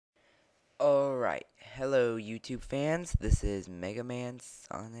Alright, hello YouTube fans, this is Mega Man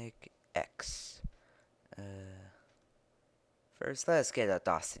Sonic X. First let's get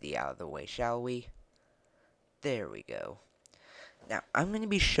Audacity out of the way, shall we? There we go. Now, I'm going to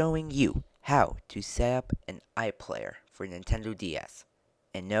be showing you how to set up an iPlayer for Nintendo DS.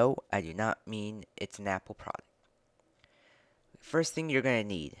 And no, I do not mean it's an Apple product. First thing you're going to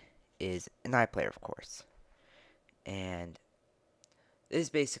need is an iPlayer, of course. And this is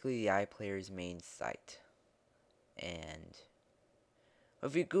basically the iPlayer's main site. And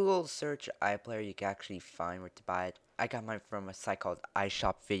if you Google search iPlayer, you can actually find where to buy it. I got mine from a site called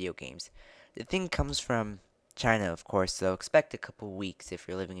iShop Video Games. The thing comes from China, of course, so expect a couple weeks if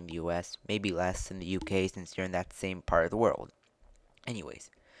you're living in the US, maybe less in the UK since you're in that same part of the world. Anyways,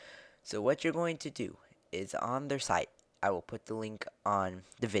 so what you're going to do is on their site, I will put the link on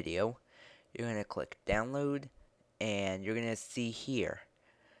the video. You're going to click download, and you're going to see here.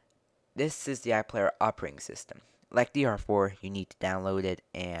 This is the iPlayer operating system. Like the R4, you need to download it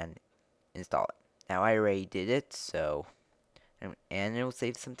and install it. Now I already did it, so and it will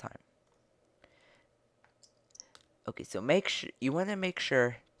save some time. Okay, so you want to make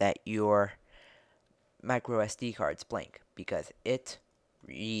sure that your micro SD card's blank because it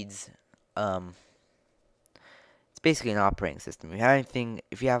reads it's basically an operating system.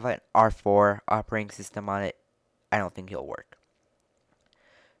 If you have an R4 operating system on it, I don't think it'll work.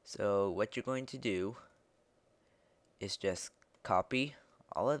 So what you're going to do is just copy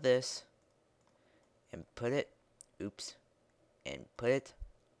all of this and put it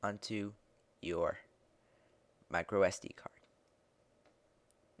onto your micro SD card.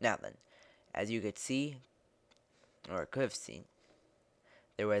 Now then, as you could see, or could have seen,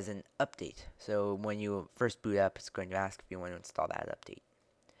 there was an update. So when you first boot up, it's going to ask if you want to install that update.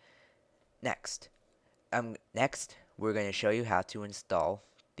 Next, we're going to show you how to install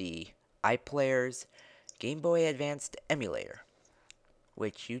the iPlayer's Game Boy Advanced Emulator,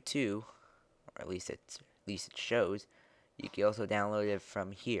 which you too, or at least it shows, you can also download it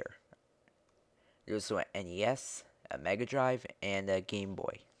from here. There's also an NES, a Mega Drive, and a Game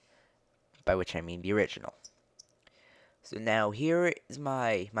Boy, by which I mean the original. So now here is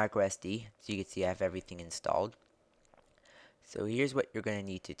my micro SD, so you can see I have everything installed. So here's what you're going to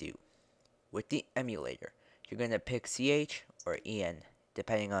need to do. With the emulator, you're going to pick CH or EN,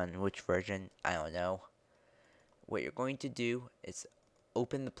 depending on which version, I don't know. What you're going to do is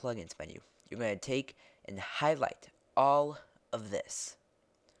open the plugins menu. You're going to take and highlight all of this.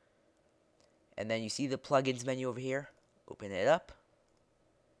 And then you see the plugins menu over here. Open it up.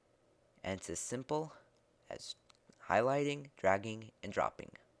 And it's as simple as highlighting, dragging, and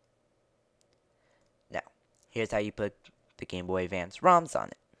dropping. Now, here's how you put the Game Boy Advance ROMs on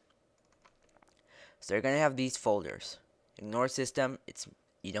it. So you're going to have these folders. Ignore system,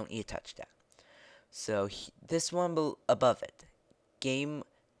 you don't need to touch that. So this one above it, Game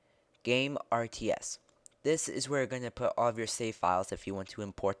RTS. This is where you're going to put all of your save files if you want to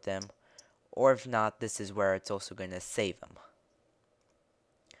import them, or if not, this is where it's also going to save them.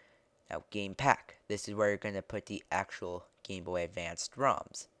 Now Game Pack, this is where you're going to put the actual Game Boy Advanced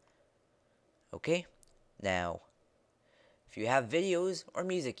ROMs. Okay, now if you have videos or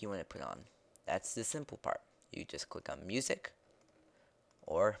music you want to put on, that's the simple part. You just click on music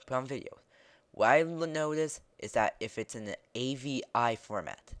or put on videos. What I notice is that if it's in an AVI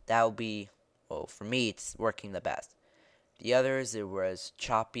format, that will be, well, for me, it's working the best. The others, it was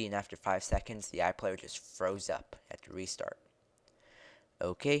choppy, and after 5 seconds, the iPlayer just froze up. You had to restart.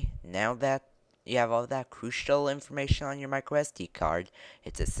 Okay, now that you have all that crucial information on your micro SD card,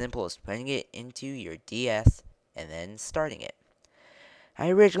 it's as simple as putting it into your DS and then starting it. I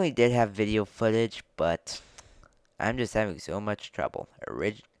originally did have video footage, but I'm just having so much trouble.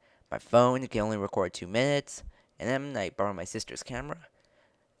 My phone can only record 2 minutes, and then I borrowed my sister's camera.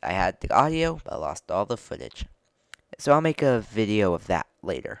 I had the audio, but I lost all the footage. So I'll make a video of that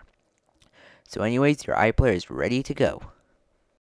later. So anyways, your iPlayer is ready to go.